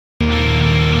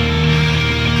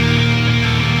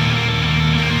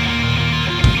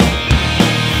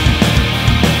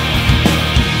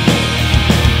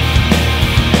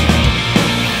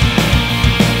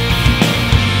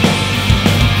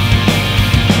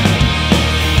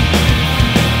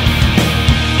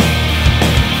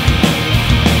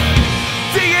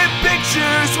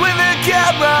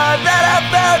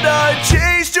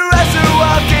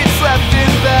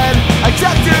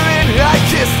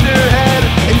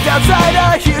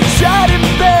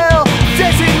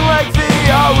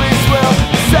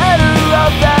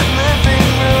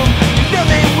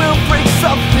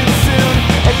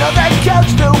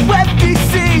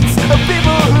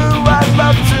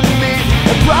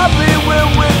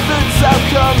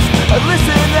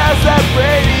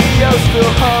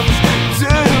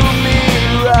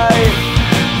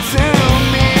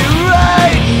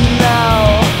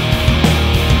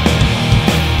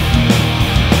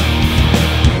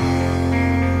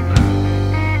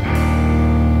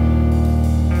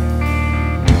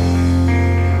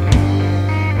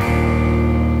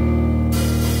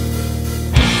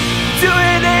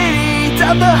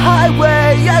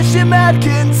highway as she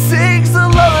madkin sings the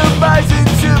lullabies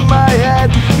into my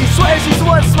head. He swears he's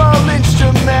one small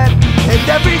instrument, and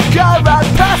every car I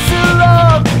pass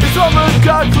along is one more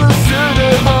car closer to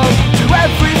home, to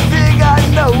everything I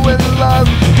know and love,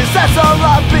 cause that's all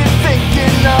I've been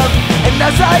thinking of. And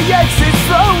as I exit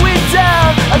slowing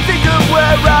down, I think of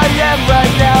where I am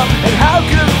right now, and how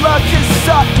good luck has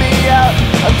sought me out.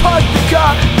 I park the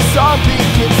car, the song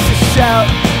begins to shout,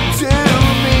 do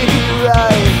me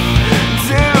right,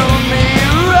 do me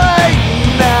right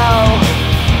now.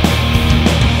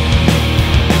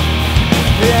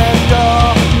 And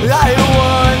all I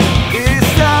want is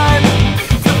time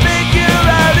to figure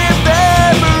out if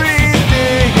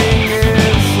everything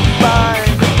is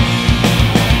fine.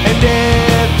 And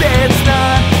if it's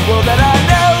not, well then I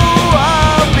know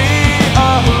I'll be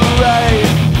alright.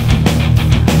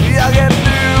 I'll get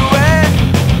through it.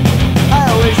 I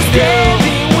always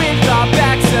Standing with our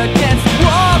backs against the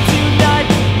wall tonight,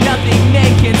 nothing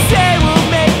they can say will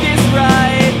make this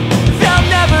right. They'll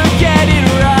never get it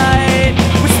right.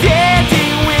 We're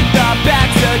standing with our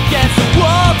backs against the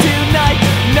wall tonight,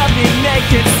 nothing they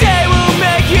can say will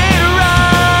make it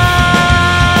right.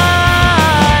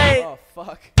 Oh,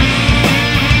 fuck.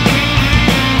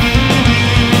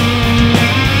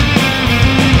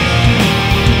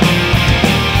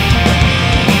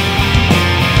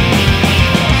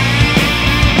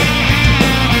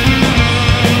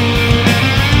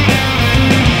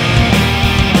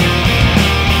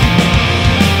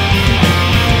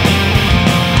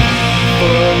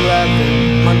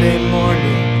 Monday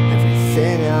morning,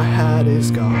 everything I had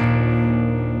is gone.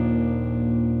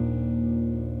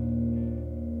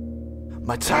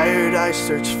 My tired eyes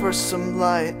search for some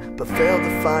light, but fail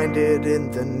to find it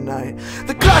in the night.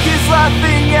 The clock is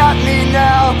laughing at me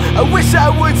now. I wish I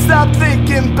would stop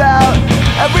thinking about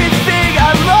everything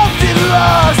I loved and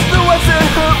lost, the ones that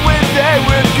hurt when they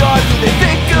were gone. Do they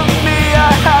think of